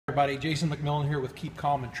Everybody, Jason McMillan here with Keep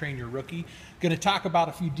Calm and Train Your Rookie. Going to talk about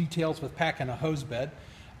a few details with packing a hose bed.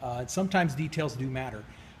 Sometimes details do matter.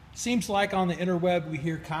 Seems like on the interweb we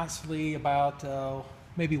hear constantly about,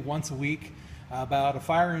 maybe once a week, about a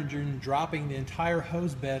fire engine dropping the entire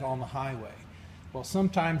hose bed on the highway. Well,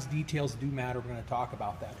 sometimes details do matter. We're going to talk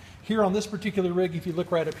about that. Here on this particular rig, if you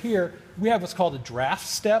look right up here, we have what's called a draft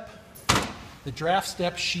step. The draft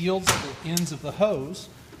step shields the ends of the hose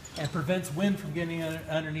and prevents wind from getting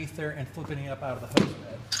underneath there and flipping it up out of the hose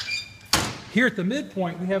bed. Here at the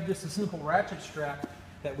midpoint, we have just a simple ratchet strap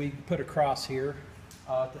that we put across here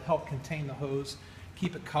to help contain the hose,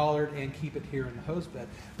 keep it collared, and keep it here in the hose bed.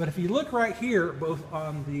 But if you look right here, both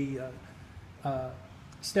on the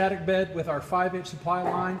static bed with our 5-inch supply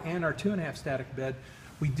line and our 2.5 static bed,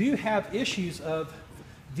 we do have issues of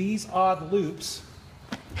these odd loops.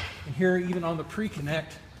 And here, even on the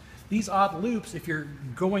pre-connect, these odd loops, if you're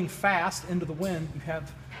going fast into the wind, you have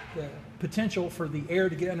the potential for the air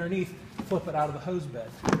to get underneath, flip it out of the hose bed.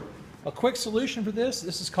 A quick solution for this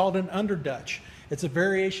is called an underdutch. It's a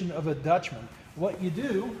variation of a Dutchman. What you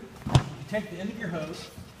do, you take the end of your hose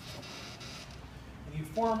and you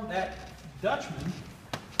form that Dutchman.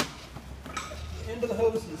 The end of the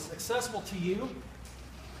hose is accessible to you.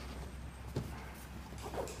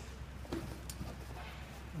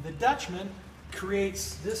 The Dutchman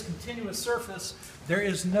creates this continuous surface. There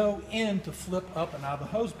is no end to flip up and out of the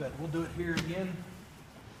hose bed. We'll do it here again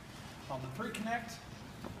on the pre-connect.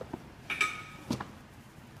 And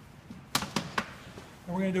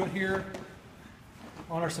we're going to do it here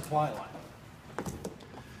on our supply line.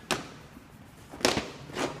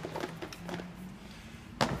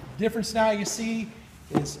 Difference now you see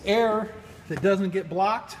is air that doesn't get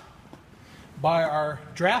blocked by our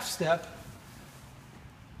draft step.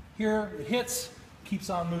 Here it hits,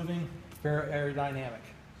 keeps on moving, very aerodynamic.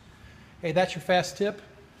 Hey, that's your fast tip.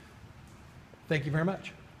 Thank you very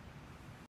much.